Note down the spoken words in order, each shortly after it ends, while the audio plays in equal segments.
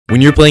When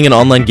you're playing an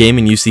online game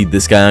and you see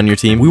this guy on your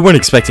team, we weren't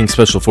expecting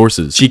special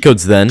forces. Cheat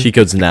codes then, cheat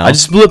codes now. I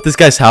just blew up this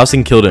guy's house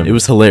and killed him. It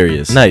was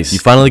hilarious. Nice. You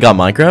finally got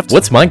Minecraft?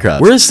 What's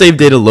Minecraft? Where is save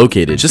data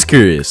located? Just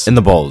curious. In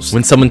the balls.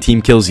 When someone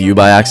team kills you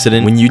by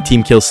accident, when you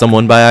team kill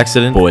someone by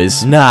accident,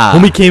 boys. Nah.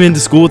 Homie came into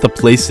school with a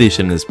PlayStation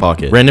in his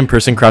pocket. Random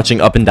person crouching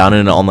up and down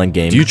in an online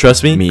game. Do you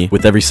trust me? Me,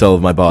 with every cell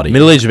of my body.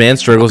 Middle-aged man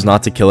struggles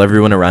not to kill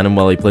everyone around him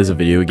while he plays a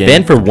video game.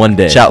 Banned for 1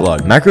 day. Chat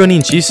log. Macaroni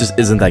and cheese just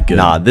isn't that good.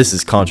 Nah, this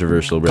is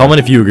controversial, bro. Comment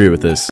if you agree with this.